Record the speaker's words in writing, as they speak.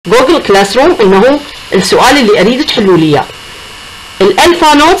جوجل كلاس روم انه السؤال اللي اريد تحلوا لي اياه.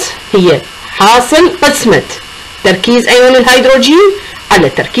 الالفا نوت هي حاصل قسمة تركيز ايون الهيدروجين على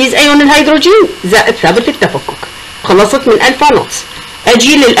تركيز ايون الهيدروجين زائد ثابت التفكك. خلصت من الفا نوت.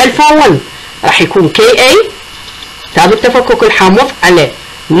 اجي للالفا 1 راح يكون كي اي ثابت تفكك الحامض على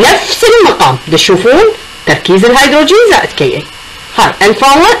نفس المقام. تشوفون تركيز الهيدروجين زائد كي اي. هاي الفا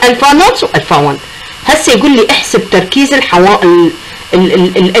 1 الفا نوت والفا 1. هسه يقول لي احسب تركيز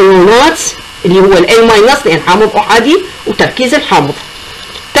الايونات اللي هو الاي ماينس لان حامض احادي وتركيز الحامض.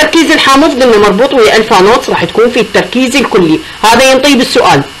 تركيز الحامض قلنا مربوط ويا الفا نوت راح تكون في التركيز الكلي. هذا ينطي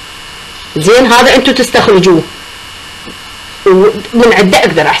بالسؤال. زين هذا انتم تستخرجوه. ومن عنده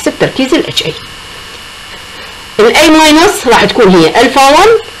اقدر احسب تركيز الاتش اي. الاي ماينس راح تكون هي الفا 1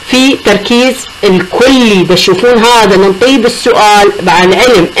 في تركيز الكلي. تشوفون هذا ننطيه بالسؤال مع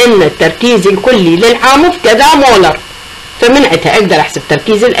العلم ان التركيز الكلي للحامض كذا مولر. فمن عندها اقدر احسب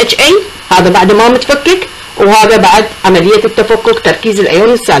تركيز الاتش اي هذا بعد ما متفكك وهذا بعد عملية التفكك تركيز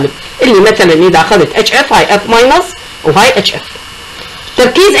الايون السالب اللي مثلا اذا اخذت اتش اف هاي اف ماينس وهاي اتش اف.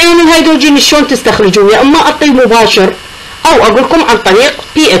 تركيز ايون الهيدروجين شلون تستخرجوه؟ يا اما اعطيه مباشر او اقول لكم عن طريق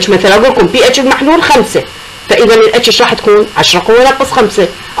بي اتش. مثلا اقول لكم بي اتش المحلول 5 فاذا الاتش راح تكون 10 قوة ناقص 5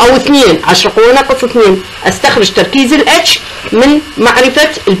 او 2 10 قوة ناقص 2. استخرج تركيز الاتش من معرفة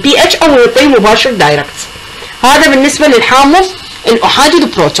البي اتش او يعطيه مباشر دايركت. هذا بالنسبة للحامض الأحادي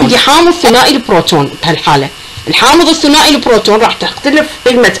البروتون. عندي حامض ثنائي البروتون بهالحالة. الحامض الثنائي البروتون راح تختلف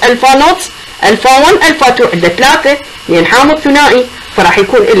قيمة الفا نوت الفا 1 الفا 2 عنده 3 لأن حامض ثنائي فراح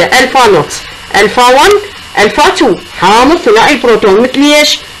يكون إلى الفا نوت الفا 1 الفا 2. حامض ثنائي البروتون مثل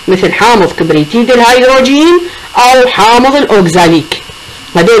ايش؟ مثل حامض كبريتيد الهيدروجين أو حامض الأوكزاليك.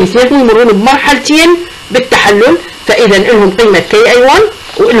 هذول اثنين يمرون بمرحلتين بالتحلل فإذا لهم قيمة كي اي 1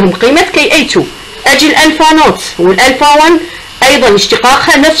 ولهم قيمة كي اي 2. اجي الالفا نوت والالفا 1 ايضا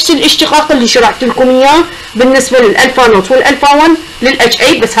اشتقاقها نفس الاشتقاق اللي شرحت لكم اياه بالنسبه للالفا نوت والالفا 1 للاتش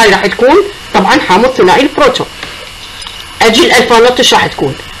اي بس هاي راح تكون طبعا حامض ثنائي البروتون. اجي الالفا نوت ايش راح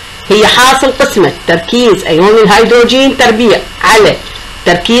تكون؟ هي حاصل قسمه تركيز ايون الهيدروجين تربيع على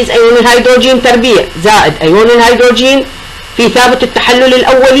تركيز ايون الهيدروجين تربيع زائد ايون الهيدروجين في ثابت التحلل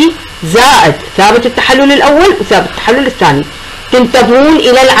الاولي زائد ثابت التحلل الاول وثابت التحلل الثاني. تنتبهون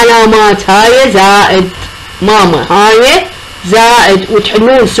الى العلامات. هاي زائد ماما هاي زائد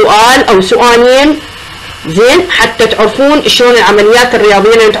وتحلون سؤال او سؤالين زين حتى تعرفون شلون العمليات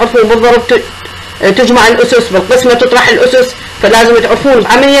الرياضيه لان تعرفون بالضرب تجمع الاسس بالقسمه تطرح الاسس فلازم تعرفون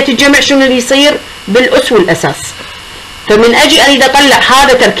بعمليه الجمع شنو اللي يصير بالاس والاساس. فمن اجي اريد اطلع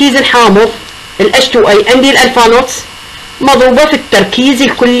هذا تركيز الحامض الاتش 2 اي عندي الالفا نوت مضروبه في التركيز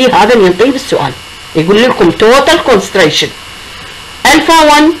الكلي هذا اللي ينطيه بالسؤال. يقول لكم توتال كونسنتريشن الفا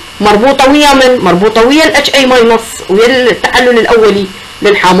 1 مربوطه ويا من؟ مربوطه ويا الاتش اي ماينس ويا التحلل الاولي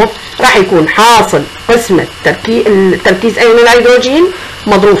للحامض. راح يكون حاصل قسمه تركيز ايون الهيدروجين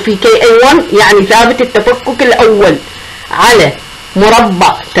مضروب في كي اي 1 يعني ثابت التفكك الاول على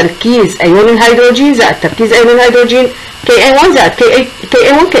مربع تركيز ايون الهيدروجين زائد تركيز ايون الهيدروجين كي اي 1 زائد كي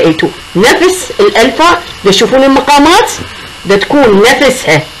اي 1 كي اي 2. نفس الالفا تشوفون المقامات تكون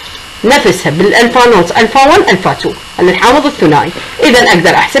نفسها بالالفا نوت الفا 1 الفا 2 الحامض الثنائي. اذا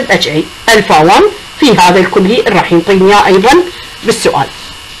اقدر احسب اتش اي الفا 1 في هذا الكلي اللي راح ينطيني اياه ايضا بالسؤال.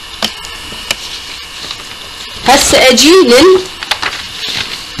 هسه اجي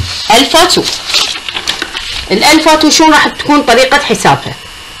للالفا 2. الالفا 2 شلون راح تكون طريقه حسابها؟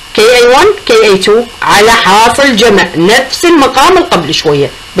 كي اي 1 كي اي 2 على حاصل جمع نفس المقام اللي قبل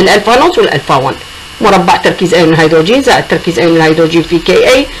شويه بالالفا نوت والالفا 1 مربع تركيز ايون الهيدروجين زائد تركيز ايون الهيدروجين في كي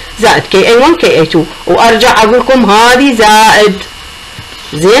اي زائد كي اي 1 كي اي 2 وارجع اقول لكم هذه زائد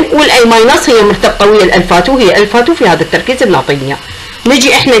زين والاي ماينس هي مرتبطه ويا الالفا 2 هي الفا 2 في هذا التركيز اللي نعطيني.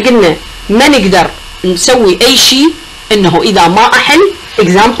 نجي احنا قلنا ما نقدر نسوي اي شيء انه اذا ما احل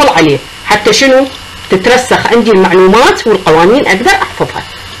اكزامبل عليه حتى شنو تترسخ عندي المعلومات والقوانين اقدر احفظها.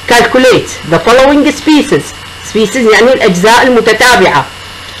 calculate the following species يعني الاجزاء المتتابعه.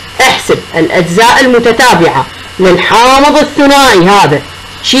 احسب الاجزاء المتتابعه للحامض الثنائي هذا.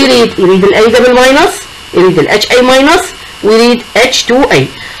 شو يريد الاي دبل ماينس يريد الاتش اي ماينس ويريد اتش 2 اي.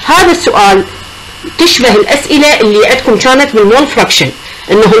 هذا السؤال تشبه الاسئله اللي عندكم كانت بالمول فراكشن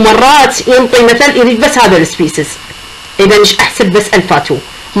انه مرات ينطي مثل يريد بس هذا السبيسيس اذا مش احسب بس الفا 2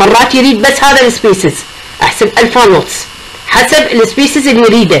 مرات يريد بس هذا السبيسيس احسب الفا نوتس حسب السبيسيس اللي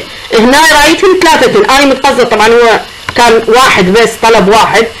يريده. هنا رايتهم ثلاثه انا متقصده طبعا هو كان واحد بس طلب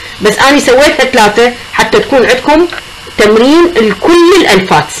واحد بس انا سويتها ثلاثه حتى تكون عندكم تمرين لكل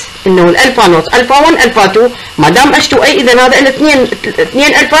الالفات انه الالفا نوت الفا 1 الفا 2 ما دام اتش 2 اي اذا هذا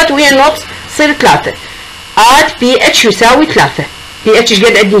الاثنين الفات ويا النوت تصير 3 اد بي اتش يساوي 3 بي اتش ايش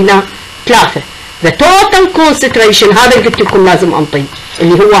قد عندي هنا؟ 3. the total concentration هذا اللي قلت لكم لازم انطي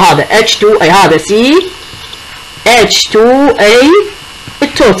اللي هو هذا H2A، هذا H2A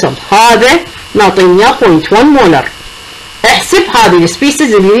التوتال هذا نعطيني اياه 0.1 مولر. احسب هذه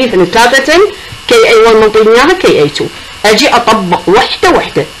السبيسيز اللي يريد من 3 KA1 نعطيني اياها KA2. اجي اطبق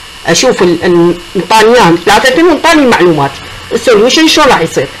وحده اشوف انطاني اياها 3 وانطاني المعلومات. السوليوشن شلون راح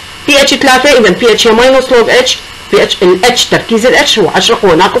يصير؟ pH 3 اذا pH هي ماينس لوج اتش، pH الاتش تركيز الاتش هو 10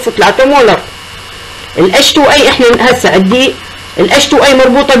 هو ناقص 3 مولر. H2A احنا هسه عندي H2A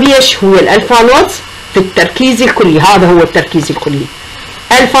مربوطه بيش؟ هو الالفا نوت في التركيز الكلي، هذا هو التركيز الكلي.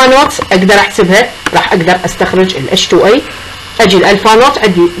 الفا نوت اقدر احسبها، راح اقدر استخرج H2A. اجي الالفا نوت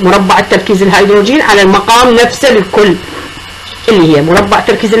عندي مربع التركيز الهيدروجين على المقام نفسه للكل اللي هي مربع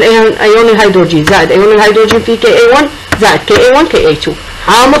تركيز الايون الهيدروجين زائد ايون الهيدروجين في KA1 زائد KA1 KA2.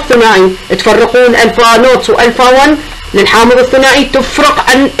 حامض ثنائي تفرقون الفا نوت والفا 1 للحامض الثنائي تفرق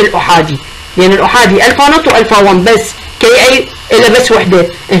عن الاحادي، لان الاحادي الفا نوت والفا 1 بس، KA الا بس وحده،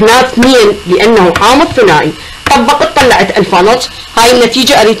 هنا 2 لانه حامض ثنائي. طبقت طلعت الفا نوت. هاي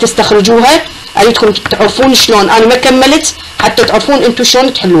النتيجه اريد تستخرجوها، اريدكم تعرفون شلون، انا ما كملت حتى تعرفون انتم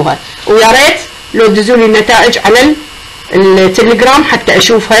شلون تحلوها، ويا ريت لو تدزوا لي النتائج على التليجرام حتى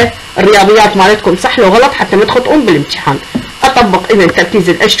اشوفها الرياضيات مالتكم صح لو غلط حتى ما تخطئون بالامتحان. اطبق اذا تركيز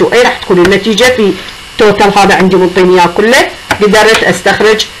H2A راح تكون النتيجه في توتال هذا عندي منطيني اياه كله. قدرت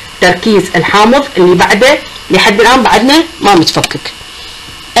استخرج تركيز الحامض اللي بعده لحد الان بعدنا ما متفكك.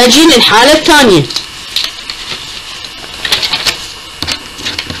 اجي للحاله الثانيه.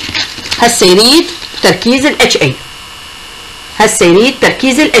 هسه يريد تركيز HA، هسه يريد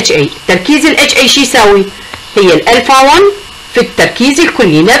تركيز HA. تركيز HA شو يساوي؟ هي الالفا 1 في التركيز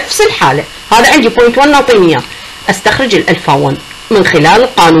الكلي نفس الحاله، هذا عندي 0.1 نعطيني اياه. استخرج الالفا 1 من خلال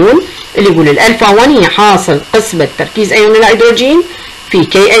القانون اللي يقول الالفا 1 هي حاصل قسمه تركيز ايون الهيدروجين في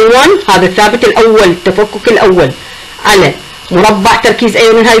KA1، هذا الثابت الاول التفكك الاول، على مربع تركيز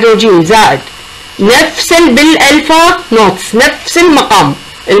ايون الهيدروجين زائد نفس بالالفا نوتس نفس المقام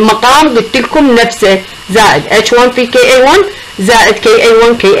قلت لكم نفسه زائد H1 في KA1 زائد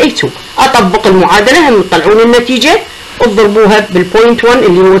KA1 KA2. اطبق المعادله هم يطلعون النتيجه اضربوها بال0.1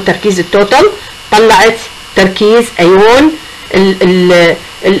 اللي هو تركيز التوتال. طلعت تركيز ايون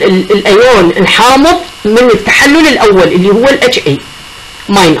الايون الحامض من التحلل الاول اللي هو HA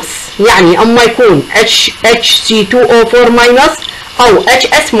ماينس، يعني اما يكون HC2O4 ماينس او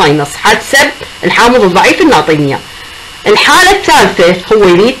HS ماينس حسب الحامض الضعيف الناطينيه. الحاله الثالثه هو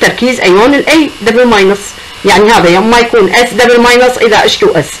يريد تركيز ايون الاي دبل ماينس، يعني هذا يما يكون S دبل ماينس اذا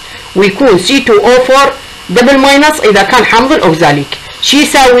H2S ويكون C2O4 دبل ماينس اذا كان حامض الاوكزاليك. شو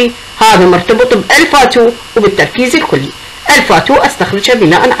يساوي؟ هذا مرتبط بألفا 2 وبالتركيز الكلي. ألفا 2 استخرجها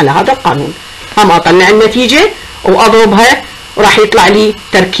بناء على هذا القانون. هم اطلع النتيجه واضربها وراح يطلع لي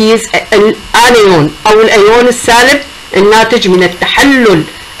تركيز الانيون او الايون السالب الناتج من التحلل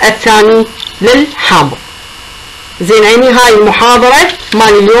الثاني للحامض. زين عيني هاي المحاضره مال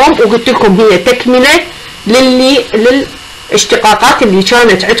اليوم، وقلت لكم هي تكمله للاشتقاقات اللي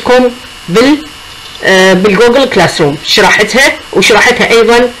كانت عندكم بالجوجل كلاس روم، شرحتها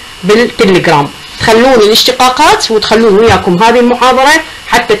ايضا بالتليجرام. تخلون الاشتقاقات وتخلون وياكم هذه المحاضره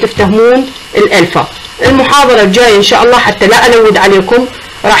حتى تفتهمون الالفا. المحاضره الجايه ان شاء الله حتى لا الود عليكم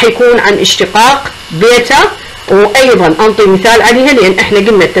راح يكون عن اشتقاق بيتا، وايضا انطي مثال عليها لان احنا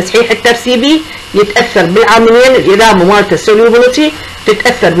قلنا التصحيح الترسيبي يتاثر بالعاملين، الاذابه مالته السوليوبيليتي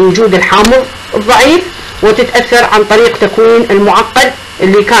تتاثر بوجود الحامض الضعيف وتتاثر عن طريق تكوين المعقد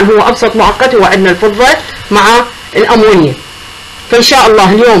اللي كان هو ابسط معقد هو عندنا الفضه مع الامونيا. فان شاء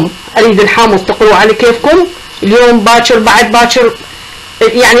الله اليوم اريد الحامض تقروا على كيفكم، اليوم باكر بعد باكر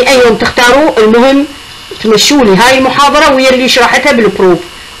يعني اي يوم تختاروا، المهم تمشوا لي هاي المحاضره ويا اللي شرحتها بالبروف،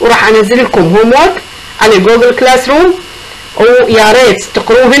 وراح انزل لكم هوم ورك على جوجل كلاس روم ويا ريت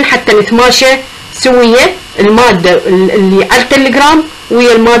تقروهن حتى نتماشى سويه الماده اللي على التليجرام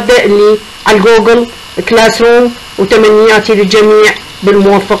ويا الماده اللي على الجوجل كلاس روم. وتمنياتي للجميع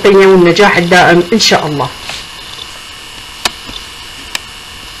بالموفقيه والنجاح الدائم ان شاء الله.